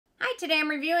Hi, today I'm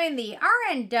reviewing the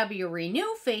RNW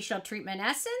Renew Facial Treatment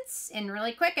Essence. And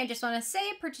really quick, I just want to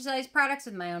say, purchase all these products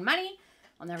with my own money.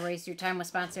 I'll never waste your time with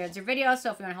sponsored ads or videos,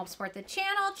 so if you want to help support the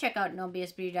channel, check out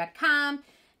nobsbeauty.com,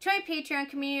 join my Patreon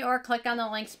community, or click on the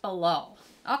links below.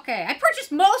 Okay, I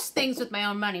purchased most things with my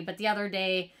own money, but the other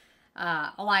day,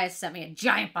 Elias sent me a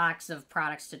giant box of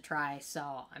products to try,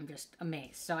 so I'm just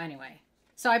amazed. So anyway,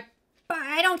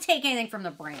 I don't take anything from the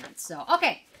brand, so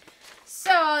okay.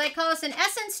 So they call this an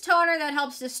essence toner that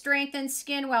helps to strengthen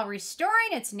skin while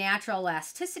restoring its natural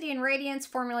elasticity and radiance,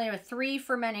 formulated with 3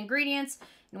 ferment ingredients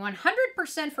and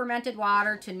 100% fermented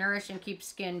water to nourish and keep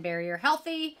skin barrier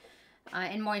healthy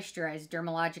and moisturized,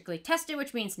 dermatologically tested,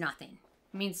 which means nothing.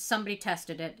 It means somebody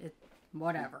tested it,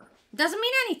 whatever. It doesn't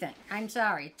mean anything. I'm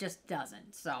sorry, it just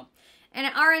doesn't. So, and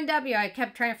at RNW, I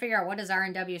kept trying to figure out what does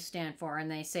RNW stand for,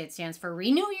 and they say it stands for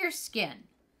Renew Your Skin.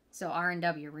 So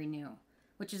RNW, Renew,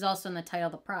 which is also in the title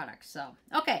of the product. So,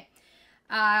 okay.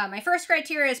 My first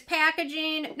criteria is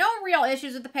packaging. No real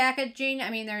issues with the packaging. I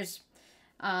mean, there's,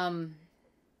 yeah,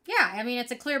 I mean,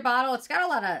 it's a clear bottle. It's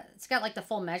got like the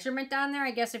full measurement down there.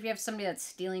 I guess if you have somebody that's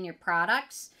stealing your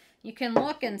products, you can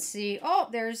look and see, oh,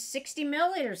 there's 60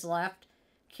 milliliters left.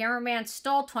 Cameraman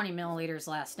stole 20 milliliters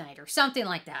last night or something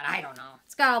like that. I don't know.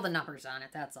 It's got all the numbers on it.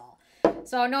 That's all.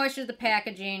 So no issues with the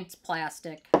packaging. It's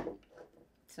plastic.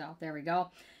 So there we go.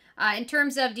 In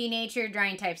terms of denatured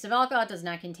drying types of alcohol, it does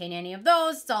not contain any of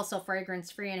those. It's also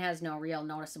fragrance-free and has no real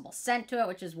noticeable scent to it,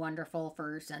 which is wonderful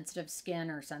for sensitive skin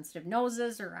or sensitive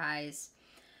noses or eyes.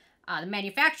 The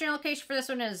manufacturing location for this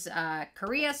one is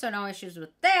Korea, so no issues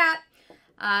with that.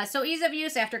 So ease of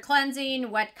use after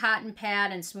cleansing, wet cotton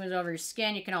pad and smooth over your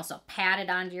skin. You can also pat it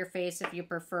onto your face if you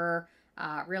prefer.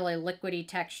 Really liquidy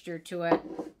texture to it.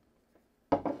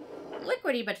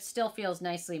 Liquidy, but it still feels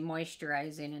nicely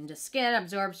moisturizing into skin,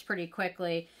 absorbs pretty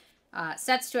quickly,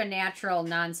 sets to a natural,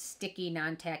 non-sticky,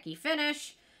 non-tacky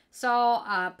finish. So,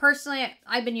 personally,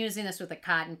 I've been using this with a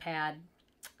cotton pad.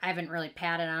 I haven't really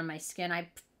patted on my skin.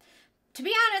 To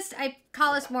be honest, I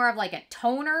call this more of like a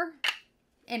toner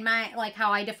in my, like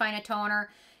how I define a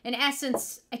toner. In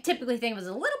essence, I typically think it was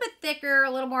a little bit thicker, a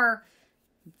little more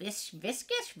viscous,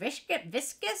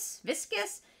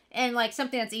 and like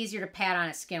something that's easier to pat on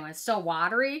a skin. When it's so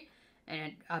watery and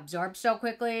it absorbs so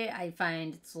quickly, I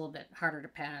find it's a little bit harder to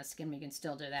pat on a skin. We can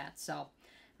still do that. So,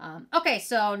 okay,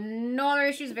 so no other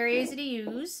issues. Very easy to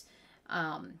use.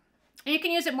 And you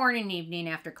can use it morning and evening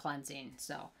after cleansing.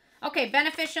 So, okay,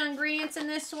 beneficial ingredients in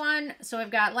this one. So we've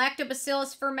got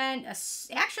Lactobacillus ferment,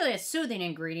 actually a soothing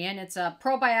ingredient. It's a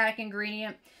probiotic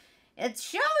ingredient. It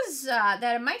shows that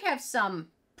it might have some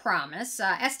promise.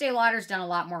 Estee Lauder's done a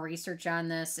lot more research on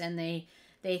this, and they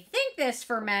think this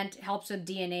ferment helps with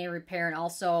DNA repair and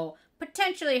also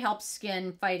potentially helps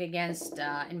skin fight against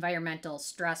environmental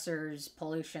stressors,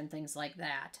 pollution, things like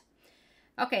that.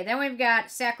 Okay, then we've got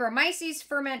Saccharomyces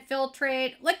ferment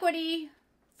filtrate, liquidy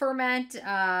ferment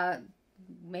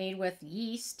made with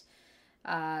yeast.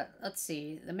 Let's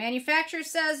see. The manufacturer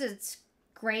says it's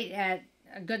great at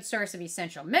a good source of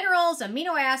essential minerals,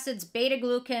 amino acids,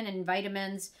 beta-glucan, and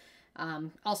vitamins.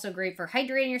 Also great for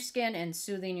hydrating your skin and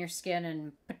soothing your skin,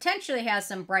 and potentially has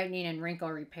some brightening and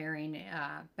wrinkle repairing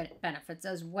benefits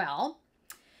as well.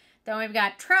 Then we've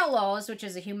got Trehalose, which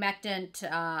is a humectant,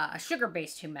 a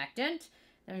sugar-based humectant.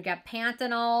 Then we've got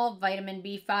Panthenol, vitamin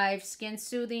B5, skin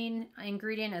soothing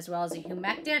ingredient, as well as a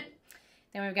humectant.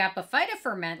 Then we've got Bifida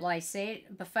ferment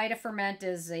lysate. Bifida ferment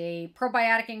is a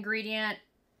probiotic ingredient.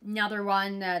 Another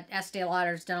one that Estee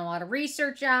Lauder's done a lot of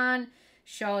research on.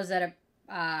 Shows that it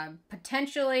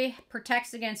potentially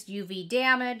protects against UV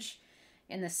damage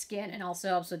in the skin and also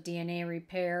helps with DNA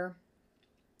repair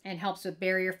and helps with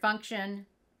barrier function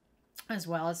as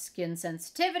well as skin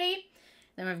sensitivity.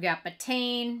 Then we've got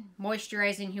Betaine,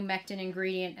 moisturizing humectant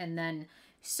ingredient, and then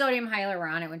sodium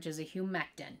hyaluronate, which is a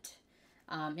humectant.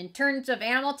 In terms of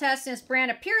animal testing, this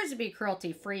brand appears to be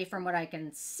cruelty-free from what I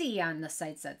can see on the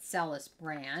sites that sell this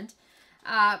brand.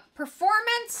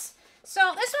 Performance. So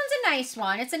this one's a nice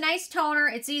one. It's a nice toner.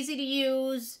 It's easy to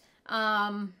use.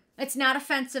 It's not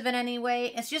offensive in any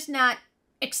way. It's just not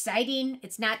exciting.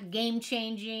 It's not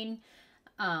game-changing.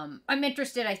 I'm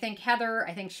interested. I think Heather,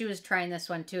 she was trying this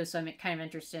one too, so I'm kind of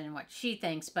interested in what she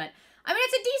thinks. But, I mean,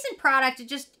 it's a decent product.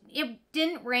 It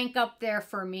didn't rank up there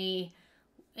for me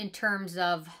in terms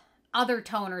of other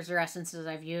toners or essences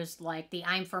I've used, like the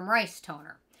I'm From Rice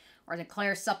toner, or the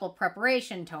Claire Supple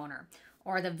Preparation toner,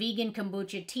 or the Vegan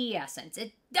Kombucha Tea Essence.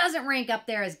 It doesn't rank up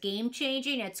there as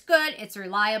game-changing. It's good, it's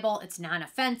reliable, it's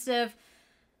non-offensive,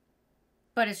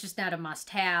 but it's just not a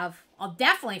must-have. I'll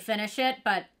definitely finish it,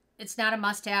 but it's not a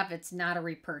must-have. It's not a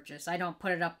repurchase. I don't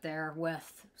put it up there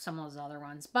with some of those other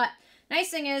ones. But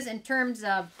nice thing is, in terms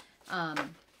of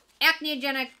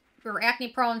acneogenic or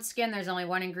acne-prone skin, there's only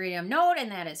one ingredient of note,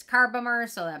 and that is Carbomer,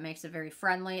 so that makes it very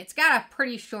friendly. It's got a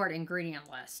pretty short ingredient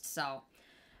list, so...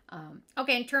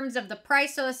 okay, in terms of the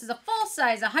price, so this is a full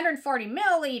size, 140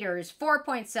 milliliters,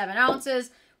 4.7 ounces.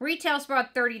 Retails for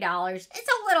about $30. It's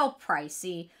a little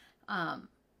pricey.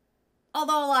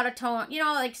 Although a lot of tone, you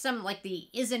know, like some, like the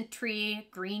Isn't-Tree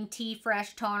Green Tea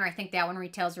Fresh Toner, I think that one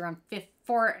retails around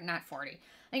not 40. I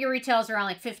think it retails around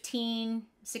like $15,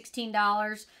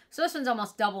 $16. So this one's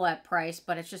almost double that price,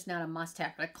 but it's just not a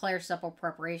must-have. The Clear Supple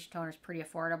Preparation Toner is pretty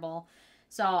affordable.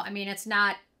 So, I mean, it's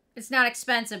not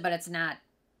expensive, but it's not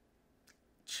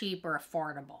cheap or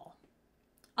affordable.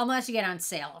 Unless you get on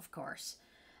sale, of course.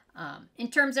 In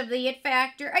terms of the it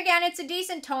factor, again, it's a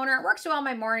decent toner. It works well in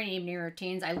my morning and evening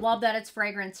routines. I love that it's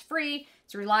fragrance-free.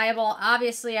 It's reliable.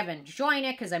 Obviously, I've been enjoying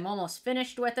it because I'm almost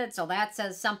finished with it. So that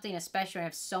says something, especially when I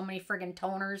have so many friggin'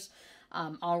 toners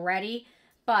already.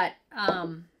 But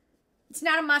it's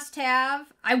not a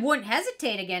must-have. I wouldn't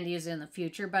hesitate again to use it in the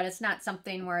future, but it's not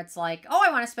something where it's like, oh,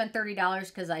 I want to spend $30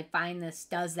 because I find this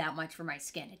does that much for my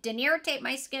skin. It didn't irritate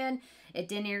my skin. It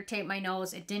didn't irritate my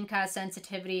nose. It didn't cause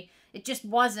sensitivity. It just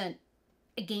wasn't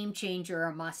a game changer or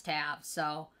a must-have.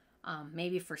 So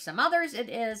maybe for some others it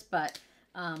is, but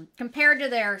compared to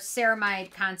their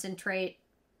ceramide concentrate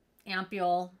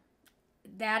ampule,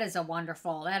 that is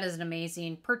an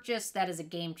amazing purchase. That is a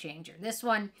game changer. This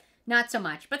one, not so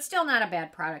much, but still not a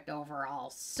bad product overall.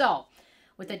 So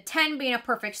with a 10 being a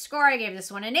perfect score, I gave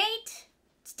this one an 8.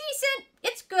 It's decent.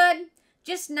 It's good.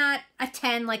 Just not a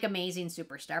 10 like Amazing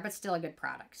Superstar, but still a good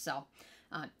product. So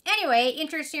anyway,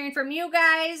 interested hearing from you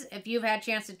guys if you've had a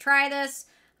chance to try this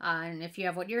and if you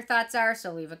have what your thoughts are.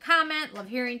 So leave a comment. Love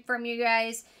hearing from you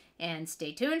guys. And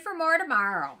stay tuned for more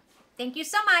tomorrow. Thank you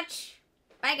so much.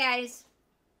 Bye, guys.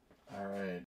 All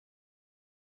right.